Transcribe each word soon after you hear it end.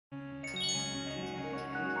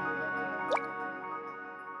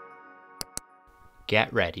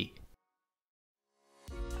Get ready.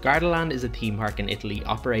 Gardaland is a theme park in Italy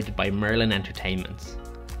operated by Merlin Entertainments.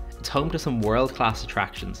 It's home to some world-class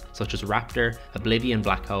attractions such as Raptor, Oblivion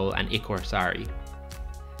Black Hole and Corsaro.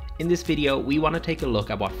 In this video, we want to take a look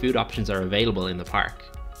at what food options are available in the park.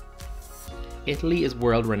 Italy is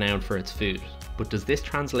world-renowned for its food, but does this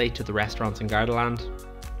translate to the restaurants in Gardaland?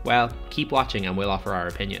 Well, keep watching and we'll offer our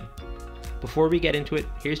opinion. Before we get into it,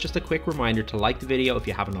 here's just a quick reminder to like the video if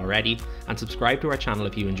you haven't already, and subscribe to our channel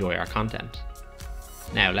if you enjoy our content.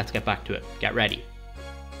 Now let's get back to it, get ready.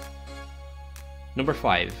 Number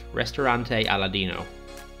 5. Ristorante Aladino.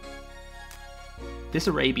 This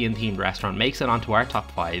Arabian themed restaurant makes it onto our top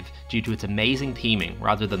 5 due to its amazing theming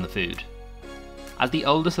rather than the food. As the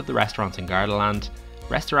oldest of the restaurants in Gardaland,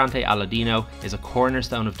 Ristorante Aladino is a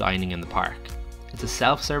cornerstone of dining in the park. It's a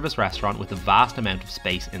self-service restaurant with a vast amount of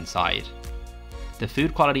space inside. The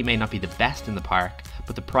food quality may not be the best in the park,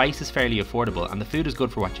 but the price is fairly affordable and the food is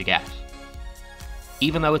good for what you get.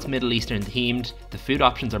 Even though it's Middle Eastern themed, the food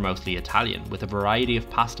options are mostly Italian, with a variety of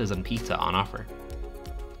pastas and pizza on offer.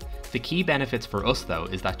 The key benefits for us though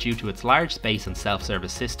is that due to its large space and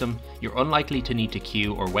self-service system, you're unlikely to need to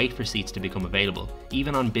queue or wait for seats to become available,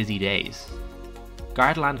 even on busy days.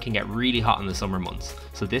 Gardaland can get really hot in the summer months,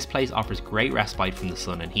 so this place offers great respite from the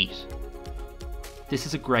sun and heat. This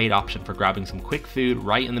is a great option for grabbing some quick food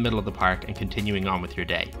right in the middle of the park and continuing on with your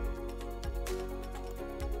day.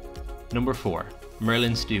 Number 4.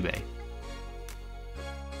 Merlin Stube.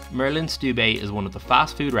 Merlin Stube is one of the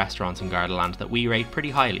fast food restaurants in Gardaland that we rate pretty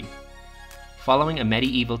highly. Following a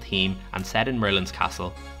medieval theme and set in Merlin's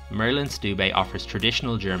castle, Merlin Stube offers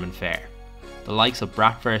traditional German fare. The likes of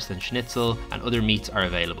bratwurst and schnitzel and other meats are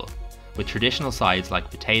available, with traditional sides like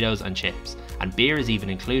potatoes and chips, and beer is even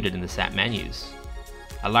included in the set menus.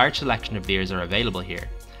 A large selection of beers are available here,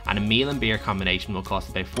 and a meal and beer combination will cost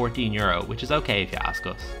about €14, which is okay if you ask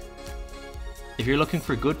us. If you're looking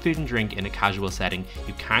for good food and drink in a casual setting,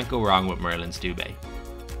 you can't go wrong with Merlin Stube.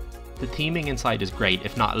 The theming inside is great,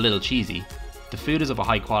 if not a little cheesy. The food is of a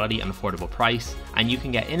high quality and affordable price, and you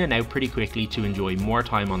can get in and out pretty quickly to enjoy more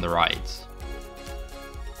time on the rides.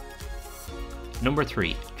 Number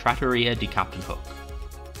 3. Trattoria di Captain Hook.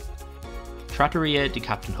 Trattoria di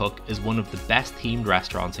Captain Hook is one of the best themed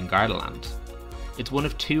restaurants in Gardaland. It's one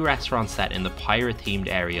of 2 restaurants set in the pirate themed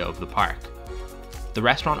area of the park. The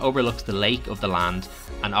restaurant overlooks the lake of the land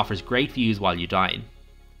and offers great views while you dine.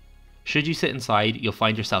 Should you sit inside, you'll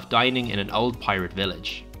find yourself dining in an old pirate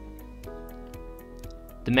village.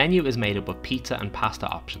 The menu is made up of pizza and pasta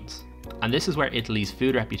options, and this is where Italy's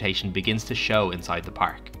food reputation begins to show inside the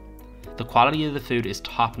park. The quality of the food is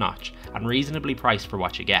top notch and reasonably priced for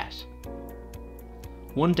what you get.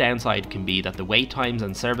 One downside can be that the wait times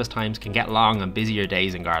and service times can get long on busier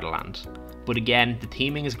days in Gardaland. But again, the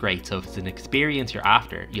theming is great, so if it's an experience you're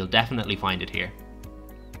after, you'll definitely find it here.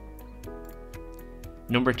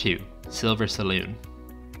 Number 2. Silver Saloon.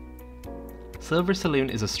 Silver Saloon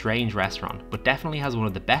is a strange restaurant, but definitely has one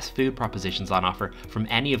of the best food propositions on offer from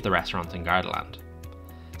any of the restaurants in Gardaland.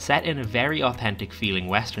 Set in a very authentic feeling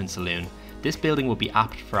Western saloon, this building would be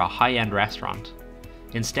apt for a high-end restaurant.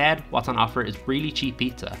 Instead, what's on offer is really cheap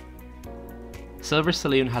pizza. Silver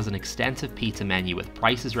Saloon has an extensive pizza menu with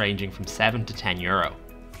prices ranging from €7 to €10.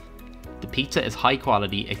 The pizza is high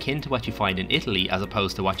quality, akin to what you find in Italy as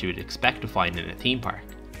opposed to what you would expect to find in a theme park.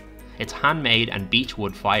 It's handmade and beech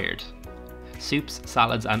wood fired. Soups,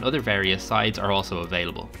 salads and other various sides are also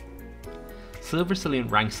available. Silver Saloon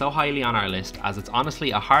ranks so highly on our list as it's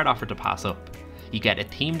honestly a hard offer to pass up. You get a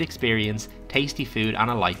themed experience, tasty food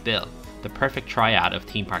and a light bill, the perfect triad of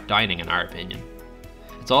theme park dining in our opinion.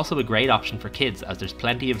 It's also a great option for kids as there's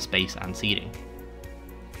plenty of space and seating.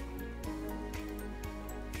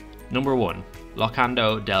 Number 1.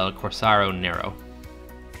 Locando del Corsaro Nero.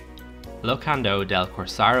 Locando del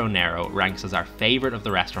Corsaro Nero ranks as our favourite of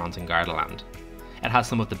the restaurants in Gardaland. It has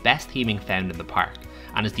some of the best theming found in the park,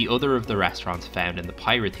 and is the other of the restaurants found in the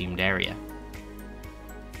pirate themed area.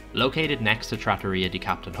 Located next to Trattoria di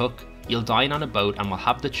Captain Hook, you'll dine on a boat and will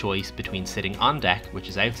have the choice between sitting on deck, which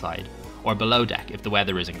is outside, or below deck if the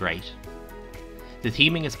weather isn't great. The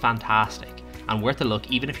theming is fantastic and worth a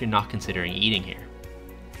look even if you're not considering eating here.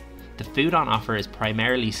 The food on offer is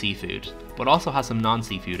primarily seafood, but also has some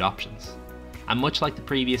non-seafood options. And much like the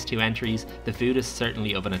previous 2 entries, the food is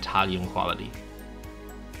certainly of an Italian quality.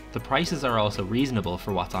 The prices are also reasonable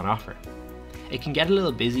for what's on offer. It can get a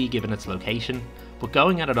little busy given its location, but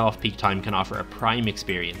going at it off-peak time can offer a prime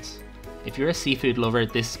experience. If you're a seafood lover,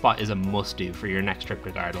 this spot is a must-do for your next trip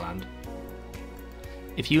to Gardaland.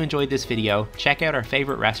 If you enjoyed this video, check out our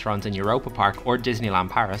favourite restaurants in Europa Park or Disneyland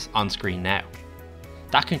Paris on screen now.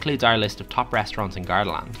 That concludes our list of top restaurants in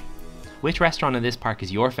Gardaland. Which restaurant in this park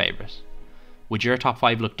is your favourite? Would your top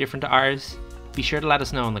 5 look different to ours? Be sure to let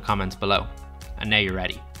us know in the comments below. And now you're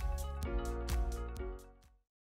ready.